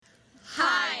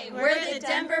We're the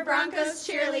Denver Broncos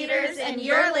cheerleaders, and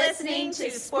you're listening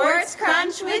to Sports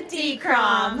Crunch with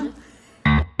D-Crom.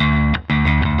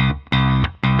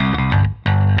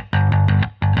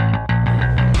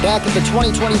 Back at the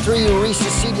 2023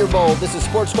 Reese's Senior Bowl, this is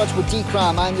Sports Crunch with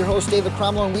D-Crom. I'm your host, David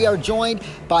Cromwell, and we are joined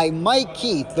by Mike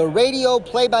Keith, the radio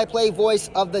play-by-play voice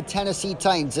of the Tennessee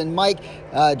Titans. And Mike,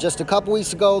 just a couple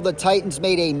weeks ago, the Titans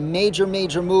made a major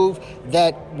move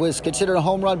that was considered a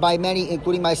home run by many,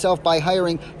 including myself, by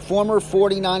hiring former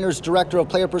 49ers Director of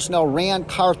Player Personnel Ran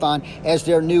Carthon as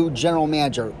their new general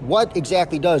manager. What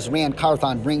exactly does Ran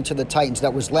Carthon bring to the Titans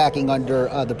that was lacking under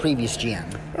the previous GM?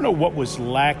 I don't know what was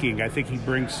lacking. I think he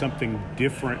brings something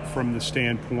different from the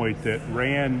standpoint that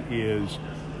Ran is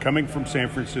coming from San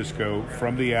Francisco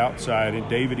from the outside, and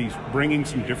David, he's bringing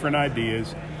some different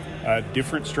ideas,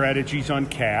 different strategies on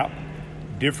cap,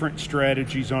 different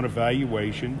strategies on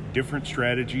evaluation, different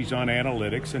strategies on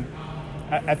analytics. And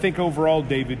I think overall,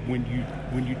 David,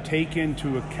 when you take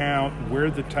into account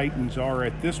where the Titans are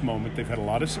at this moment, they've had a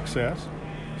lot of success,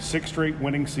 6 straight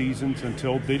winning seasons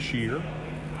until this year.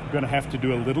 Going to have to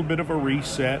do a little bit of a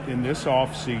reset in this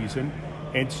offseason,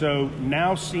 and so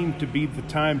now seemed to be the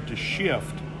time to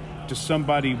shift to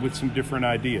somebody with some different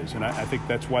ideas, and I think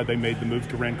that's why they made the move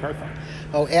to Ran Carthon.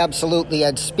 Oh, absolutely.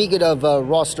 And speaking of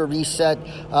roster reset,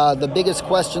 the biggest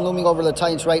question looming over the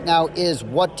Titans right now is,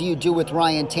 what do you do with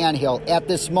Ryan Tannehill at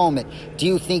this moment? Do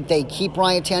you think they keep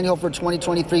Ryan Tannehill for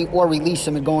 2023 or release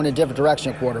him and go in a different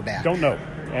direction at quarterback? Don't know.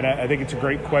 And I think it's a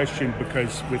great question,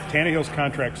 because with Tannehill's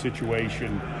contract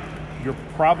situation, you're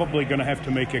probably going to have to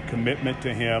make a commitment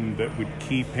to him that would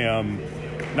keep him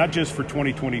not just for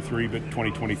 2023, but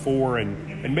 2024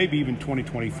 and maybe even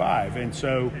 2025. And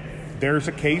so there's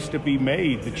a case to be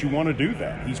made that you want to do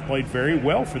that. He's played very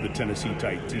well for the Tennessee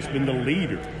Titans. He's been the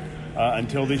leader.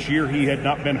 Until this year, he had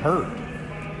not been hurt.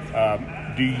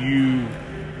 Do you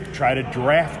try to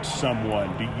draft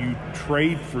someone? Do you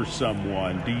trade for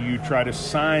someone? Do you try to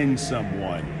sign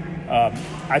someone?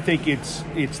 I think it's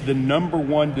the number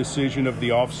one decision of the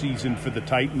offseason for the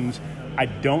Titans. I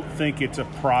don't think it's a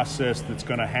process that's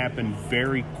going to happen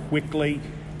very quickly.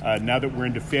 Now that we're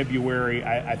into February,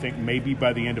 I think maybe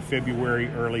by the end of February,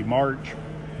 early March.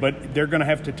 But they're going to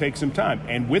have to take some time.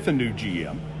 And with a new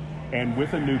GM and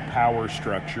with a new power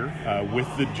structure, with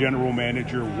the general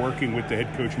manager working with the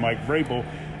head coach Mike Vrabel,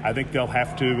 I think they'll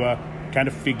have to kind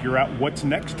of figure out what's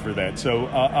next for that. So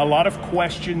a lot of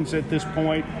questions at this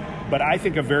point, but I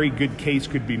think a very good case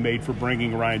could be made for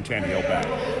bringing Ryan Tannehill back.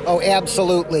 Oh,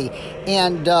 absolutely.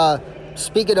 And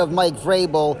speaking of Mike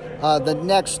Vrabel, the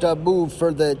next move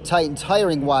for the Titans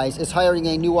hiring-wise is hiring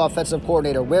a new offensive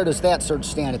coordinator. Where does that search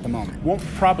stand at the moment? Won't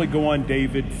probably go on,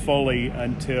 David, fully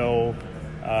until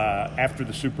after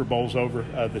the Super Bowl's over.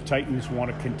 The Titans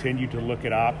want to continue to look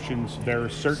at options. There are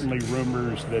certainly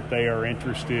rumors that they are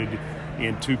interested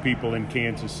in 2 people in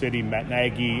Kansas City, Matt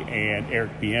Nagy and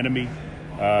Eric Bieniemy.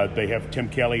 They have Tim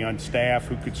Kelly on staff,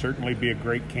 who could certainly be a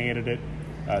great candidate.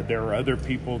 There are other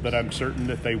people that I'm certain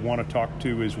that they want to talk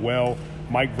to as well.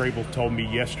 Mike Vrabel told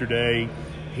me yesterday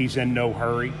he's in no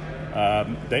hurry.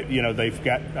 They've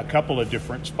got a couple of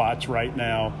different spots right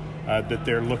now that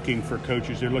they're looking for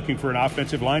coaches. They're looking for an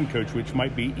offensive line coach, which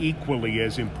might be equally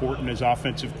as important as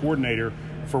offensive coordinator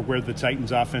for where the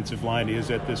Titans' offensive line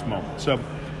is at this moment. So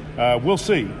we'll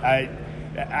see.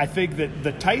 I think that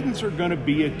the Titans are going to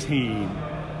be a team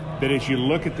that, as you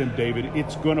look at them, David,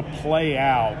 it's going to play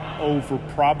out over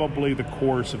probably the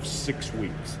course of 6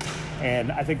 weeks.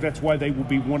 And I think that's why they will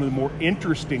be one of the more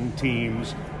interesting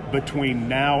teams between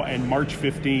now and March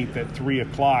 15th at 3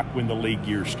 o'clock when the league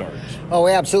year starts. Oh,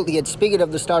 absolutely. And speaking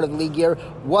of the start of the league year,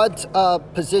 what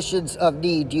positions of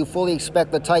need do you fully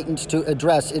expect the Titans to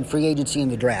address in free agency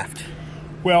and the draft?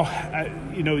 Well,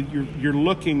 you're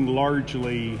looking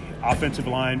largely offensive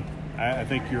line. I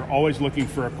think you're always looking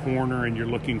for a corner and you're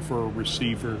looking for a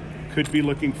receiver. Could be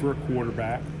looking for a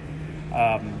quarterback.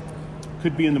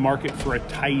 Could be in the market for a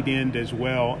tight end as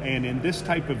well. And in this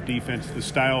type of defense, the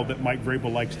style that Mike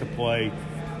Vrabel likes to play,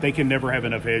 they can never have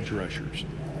enough edge rushers.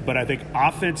 But I think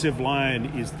offensive line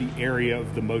is the area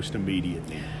of the most immediate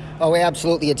need. Oh,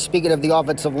 absolutely. And speaking of the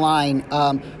offensive line,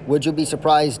 would you be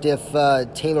surprised if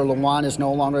Taylor Lewan is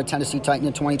no longer a Tennessee Titan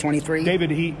in 2023?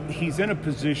 David, he's in a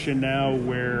position now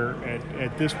where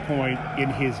at this point in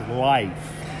his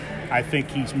life, I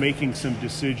think he's making some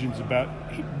decisions about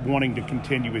wanting to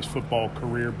continue his football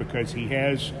career because he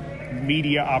has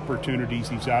media opportunities.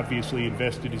 He's obviously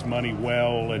invested his money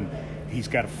well, and he's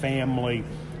got a family.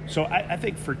 So I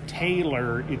think for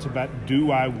Taylor, it's about,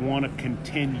 do I want to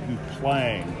continue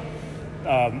playing?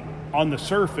 On the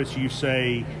surface, you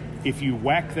say, if you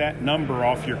whack that number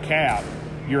off your cap,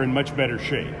 you're in much better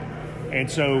shape. And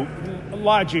so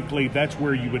logically, that's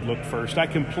where you would look first. I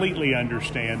completely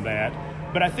understand that.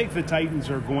 But I think the Titans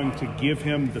are going to give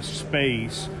him the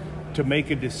space to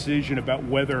make a decision about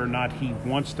whether or not he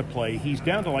wants to play. He's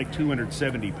down to like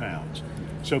 270 pounds.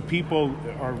 So people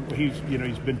he's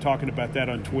been talking about that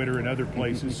on Twitter and other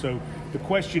places. So the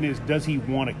question is, does he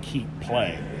want to keep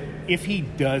playing? If he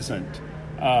doesn't,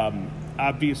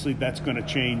 obviously that's going to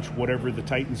change whatever the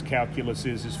Titans' calculus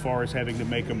is as far as having to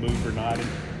make a move or not.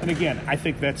 And again, I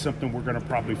think that's something we're going to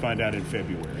probably find out in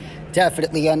February.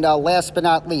 Definitely. And last but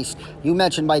not least, you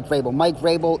mentioned Mike Vrabel. Mike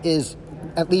Vrabel is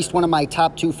at least one of my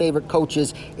top 2 favorite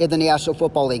coaches in the National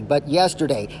Football League. But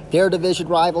yesterday, their division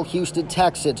rival, Houston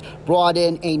Texans, brought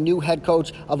in a new head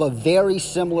coach of a very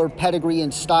similar pedigree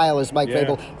and style as Mike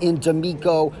Vrabel in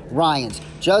DeMeco Ryans.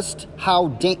 Just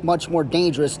how much more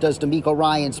dangerous does DeMeco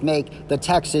Ryans make the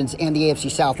Texans and the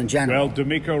AFC South in general? Well,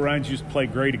 DeMeco Ryans used to play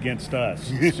great against us.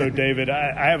 So, David,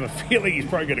 I have a feeling he's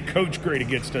probably going to coach great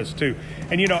against us, too.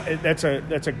 And, that's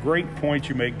a great point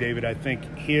you make, David. I think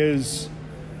his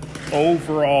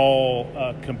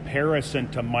overall comparison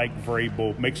to Mike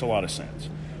Vrabel makes a lot of sense.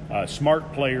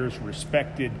 Smart players,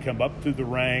 respected, come up through the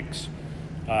ranks,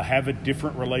 have a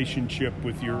different relationship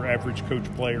with your average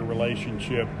coach-player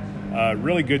relationship.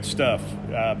 Really good stuff.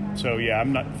 So,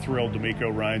 I'm not thrilled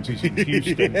DeMeco Ryans is in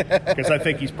Houston because I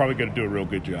think he's probably going to do a real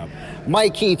good job.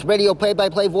 Mike Keith, radio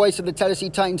play-by-play voice of the Tennessee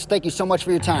Titans, thank you so much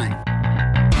for your time.